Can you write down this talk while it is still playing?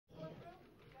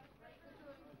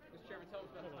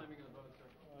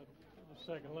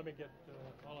second. Let me get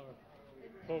all our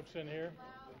folks in here.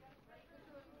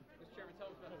 Mr. Chairman, tell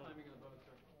us about the timing of the vote,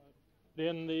 sir.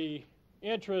 In the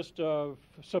interest of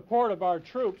support of our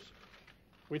troops,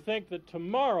 we think that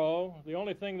tomorrow the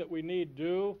only thing that we need to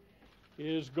do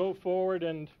is go forward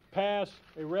and pass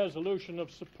a resolution of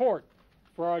support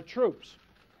for our troops.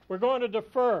 We're going to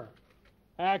defer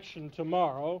action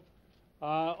tomorrow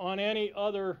on any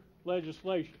other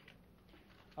legislation.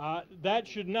 That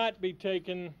should not be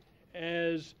taken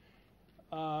as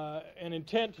an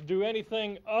intent to do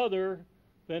anything other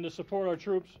than to support our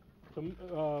troops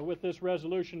with this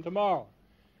resolution tomorrow.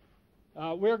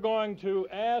 We're going to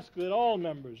ask that all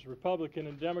members, Republican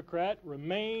and Democrat,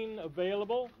 remain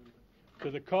available to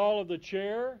the call of the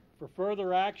chair for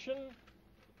further action,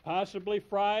 possibly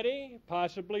Friday,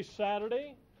 possibly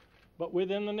Saturday, but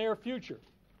within the near future.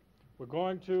 We're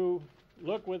going to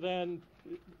look with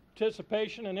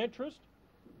anticipation and interest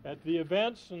at the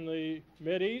events in the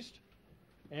Mideast,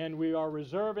 and we are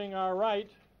reserving our right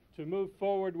to move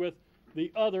forward with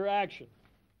the other action.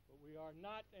 But we are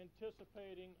not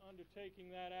anticipating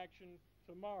undertaking that action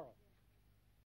tomorrow.